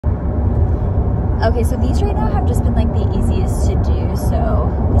Okay, so these right now have just been like the easiest to do, so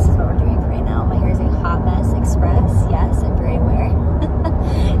this is what we're doing for right now. My hair is a hot mess express. Yes, I'm very aware.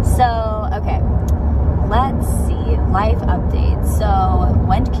 So, okay, let's see. Life updates. So,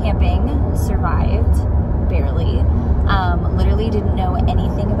 went camping, survived, barely. Literally didn't know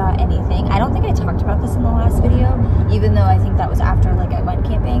anything about anything. I don't think I talked about this in the last video, even though I think that was after like I went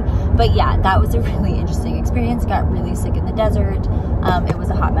camping. But yeah, that was a really interesting experience. Got really sick in the desert. It was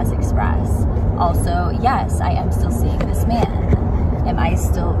a hot mess express. Also, yes, I am still seeing this man. Am I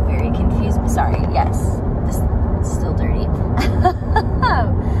still very confused? Sorry, yes, this is still dirty.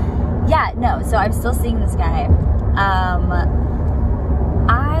 Yeah, no, so I'm still seeing this guy.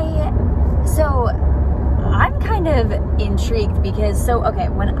 I'm kind of intrigued because, okay,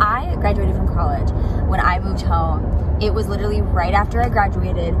 when I graduated from college, when I moved home, it was literally right after I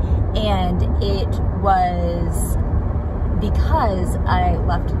graduated, and it was because I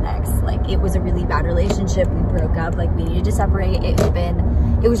left an ex. Like, it was a really bad relationship. We broke up, like, we needed to separate.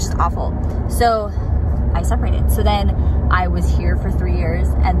 It was just awful. So I separated. So then I was here for 3 years,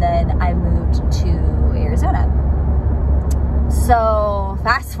 and then I moved to Arizona. So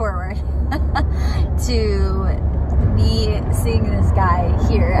fast forward to me seeing this guy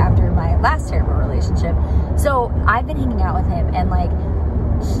here after my last terrible relationship. So I've been hanging out with him, and like,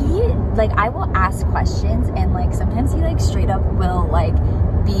 I will ask questions, and like sometimes he like straight up will like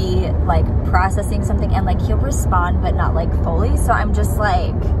be like processing something, and like he'll respond but not like fully. So I'm just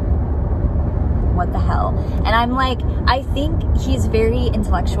like, what the hell? And I'm like, I think he's very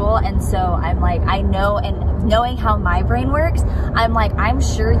intellectual, and so I'm like, I know, and knowing how my brain works, I'm like, I'm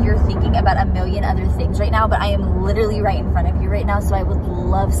sure you're thinking about a million other things right now, but I am literally right in front of you right now, so I would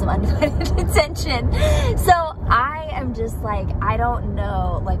love some undivided attention. So I am just like, I don't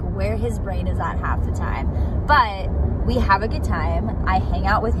know like where his brain is at half the time, but we have a good time. I hang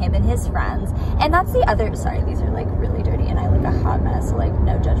out with him and his friends, and that's the other, sorry, these are like really dirty and I look a hot mess, so like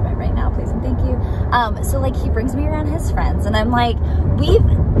no judgment right now, please and thank you. So like he brings me around his friends, and I'm like,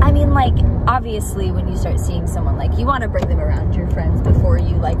 I mean, like, obviously when you start seeing someone, like, you want to bring them around your friends before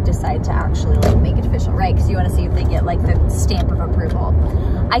you like decide to actually like make it official, right? Because you want to see if they get like the stamp of approval.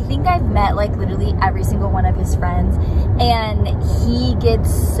 I think I've met like literally every single one of his friends, and he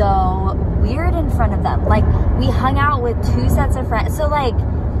gets so weird in front of them. Like, we hung out with 2 sets of friends, so like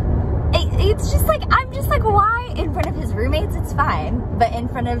it's just like, I'm just like, why? In front of his roommates it's fine, but in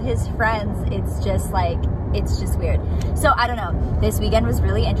front of his friends it's just like, it's just weird. So I don't know, this weekend was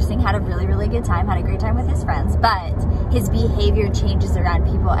really interesting. Had a really good time, had a great time with his friends, but his behavior changes around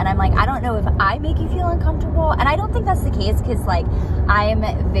people, and I'm like, I don't know if I make you feel uncomfortable, and I don't think that's the case, because like I'm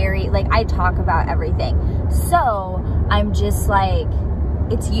very, like, I talk about everything, so I'm just like,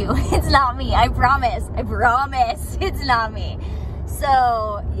 it's you, it's not me, I promise it's not me.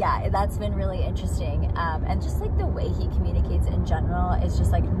 So yeah, that's been really interesting, and just like the way he communicates in general is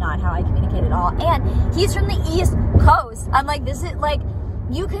just like not how I communicate at all. And he's from the East Coast. I'm like, this is like,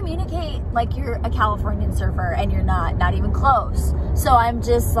 you communicate like you're a Californian surfer, and you're not even close. So I'm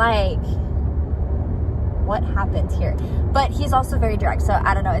just like, what happened here? But he's also very direct, so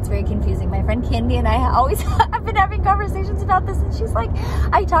I don't know, it's very confusing. My friend Candy and I always have been having conversations about this, and she's like,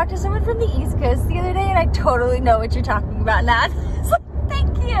 I talked to someone from the East Coast the other day, and I totally know what you're talking about now. It's like,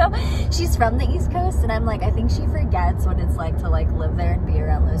 thank you. She's from the East Coast, and I'm like, I think she forgets what it's like to like live there and be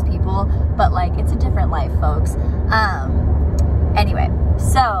around those people, but like, it's a different life, folks. Anyway,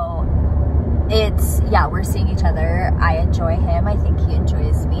 so it's, yeah, we're seeing each other. I enjoy him, I think he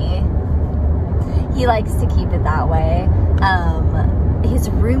enjoys me. He likes to keep it that way. His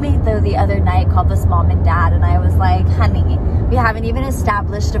roommate, though, the other night called us mom and dad, and I was like, honey, we haven't even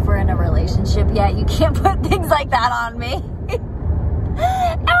established if we're in a relationship yet. You can't put things like that on me.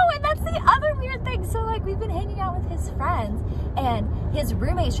 Oh, and that's the other weird thing. So, like, we've been hanging out with his friends, and his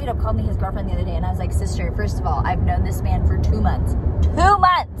roommate straight up called me his girlfriend the other day, and I was like, sister, first of all, I've known this man for 2 months. 2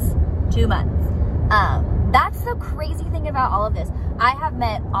 months! 2 months. That's the crazy thing about all of this. I have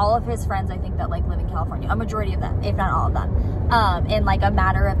met all of his friends, I think, that like live in California, a majority of them, if not all of them, in like a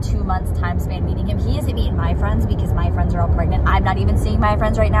matter of 2 months time span meeting him. He hasn't meeting my friends because my friends are all pregnant. I'm not even seeing my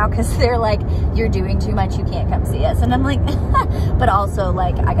friends right now because they're like, you're doing too much, you can't come see us. And I'm like, but also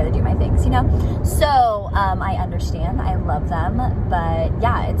like, I gotta do my things, you know? So I understand, I love them, but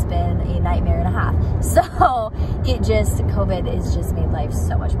yeah, it's been a nightmare and a half. So it just, COVID has just made life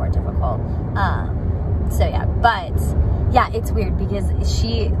so much more difficult. So yeah, but yeah, it's weird because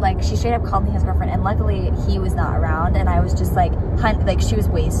she straight up called me his girlfriend, and luckily he was not around, and I was just like, she was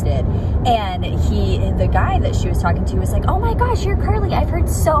wasted, and the guy that she was talking to was like, oh my gosh, you're Carly, I've heard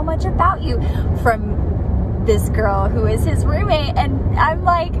so much about you from this girl who is his roommate. And I'm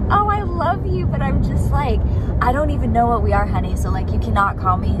like, oh, I love you, but I'm I don't even know what we are, honey. So like, you cannot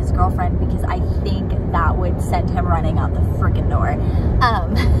call me his girlfriend because I think that would send him running out the freaking door.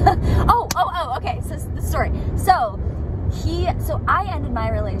 Okay. So the story. So I ended my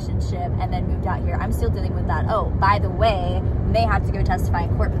relationship and then moved out here. I'm still dealing with that. Oh, by the way, may have to go testify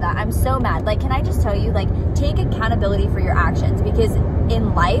in court for that. I'm so mad. Like, can I just tell you, like, take accountability for your actions, because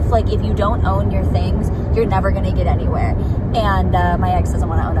in life, like, if you don't own your things, you're never going to get anywhere. And my ex doesn't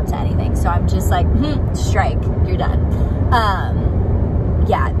want to own up to anything. So I'm just like, strike, you're done.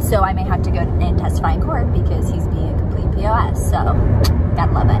 Yeah, so I may have to go and testify in court because he's being a complete POS. So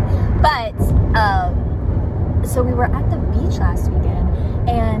gotta love it. But, so we were at the beach last weekend,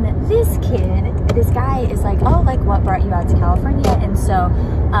 and this guy is like, oh, like, what brought you out to California? And so,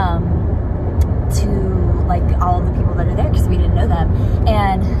 to like all of the people that are there, because we didn't know them,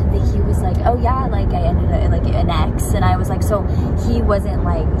 and he was like, oh yeah, like I ended up like an ex. And I was like, so he wasn't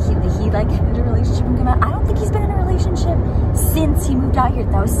like, he like ended a relationship and came out. I don't think he's been in a relationship since he moved out here.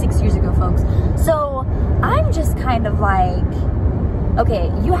 That was 6 years ago, folks. So I'm just kind of like,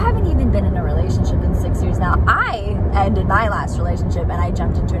 okay, you haven't even been in a relationship in 6 years now. I ended my last relationship and I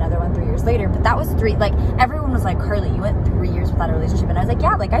jumped into another one 3 years later, but that was like, everyone was like, Carly, you went 3 years without a relationship. And I was like,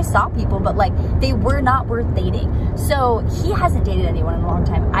 yeah, like I saw people, but like they were not worth dating. So he hasn't dated anyone in a long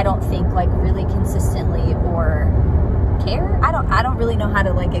time. I don't think, like, really consistently or care. I don't really know how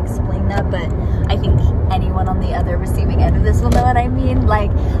to like explain that, but I think anyone on the other receiving end of this will know what I mean. Like,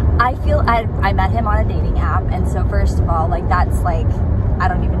 I feel I met him on a dating app, and so first of all, like, that's like, I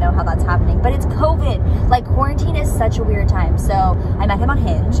don't even know how that's happening, but it's COVID. Like, quarantine is such a weird time. So I met him on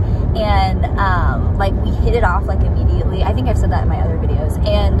Hinge, and like, we hit it off like immediately. I think I've said that in my other videos.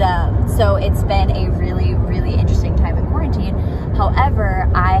 And so it's been a really, really interesting time in quarantine. However,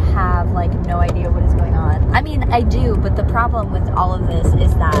 I have like no idea what is going on. I mean, I do, but the problem with all of this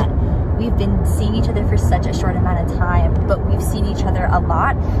is that we've been seeing each other for such a short amount of time, but we've seen each other a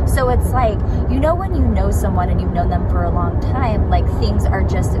lot. So it's like, you know, when you know someone and you've known them for a long time, like, things are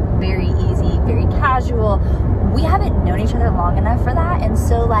just very easy, very casual. We haven't known each other long enough for that. And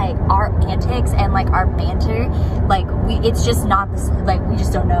so like, our antics and like our banter, like, it's just not this, like, we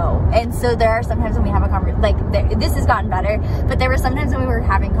just don't know. And so there are sometimes when we have a conversation, like, this has gotten better, but there were sometimes when we were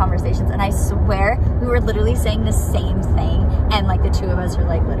having conversations and I swear we were literally saying the same thing, and like the two of us were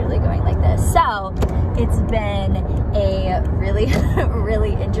like literally going like this. So it's been a really,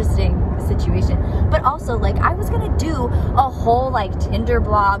 really interesting situation. But also, like, I was gonna do a whole like Tinder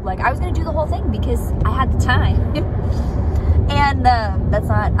blog, like I was gonna do the whole thing because I had the time. And that's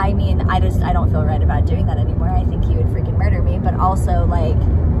not, I mean, I don't feel right about doing that anymore. I think he would freaking murder me. But also, like,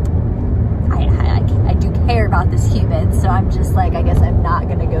 I do care about this human, so I'm just like, I guess I'm not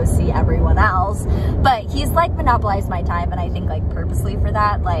gonna go see everyone else. But he's like monopolized my time, and I think like purposely for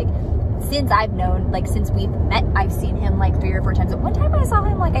that. Like, since I've known, like, since we've met, I've seen him like 3 or 4 times. At one time I saw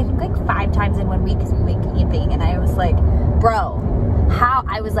him like, I think like 5 times in 1 week because we went camping, and I was like, bro, how?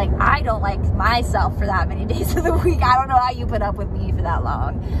 I was like, I don't like myself for that many days of the week. I don't know how you put up with me for that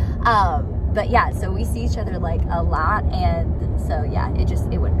long. But yeah, so we see each other like a lot, and so yeah,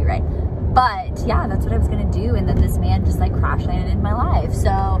 it wouldn't be right. But yeah, that's what I was gonna do, and then this man just like crash landed in my life. So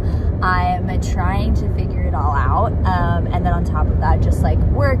I'm trying to figure it all out, and then on top of that, just like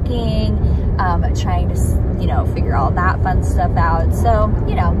working, trying to, you know, figure all that fun stuff out. So,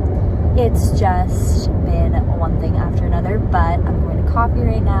 you know, it's just been one thing after another. But I'm going to coffee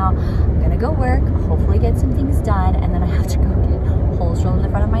right now. I'm gonna go work, hopefully get some things done, and then I have to go get holes drilled in the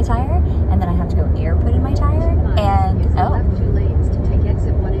front of my tire, and then I have to go air put in my tire, and left 2 lanes to take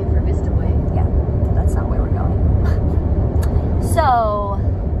exit 1A for Vista Way. Yeah, that's not where we're going. So,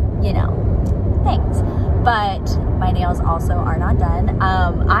 you know, thanks. But my nails also are not done.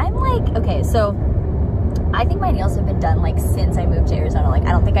 I'm like, okay, so I think my nails have been done like since I moved to Arizona. Like,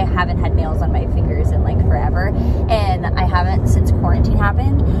 I don't think I haven't had nails on my fingers in like forever, and I haven't since quarantine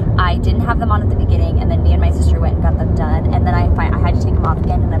happened. I didn't have them on at the beginning, and then me and my sister went and got them done, and then I had to take them off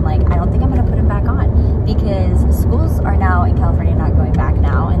again, and I'm like, I don't think I'm gonna put them back on because schools are now in California not going back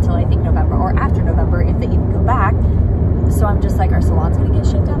now until I think November or after November if they even go back. So I'm just like, our salon's gonna get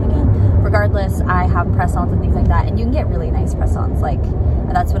shut down again? Regardless, I have press-ons and things like that, and you can get really nice press-ons, like,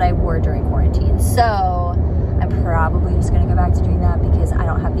 and that's what I wore during quarantine. So I'm probably just gonna go back to doing that because I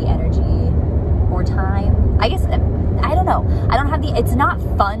don't have the energy or time. I guess, I don't know. I don't have the, it's not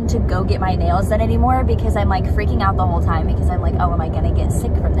fun to go get my nails done anymore because I'm like freaking out the whole time because I'm like, oh, am I gonna get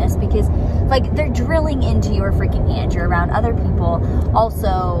sick from this? Because like, they're drilling into your freaking hand. You're around other people.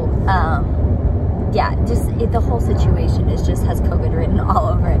 Also, yeah, just the whole situation is just has COVID written all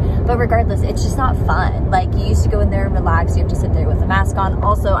over it. But regardless, it's just not fun. Like, you used to go in there and relax. You have to sit there with a mask on.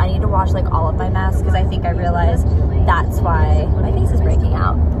 Also, I need to wash like all of my masks because I think I realized that's why my face is breaking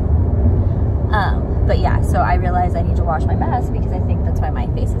out. But yeah, so I realized I need to wash my mask because I think that's why my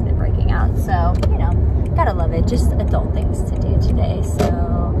face has been breaking out. So, you know, gotta love it. Just adult things to do today.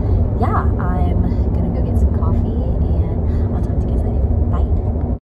 So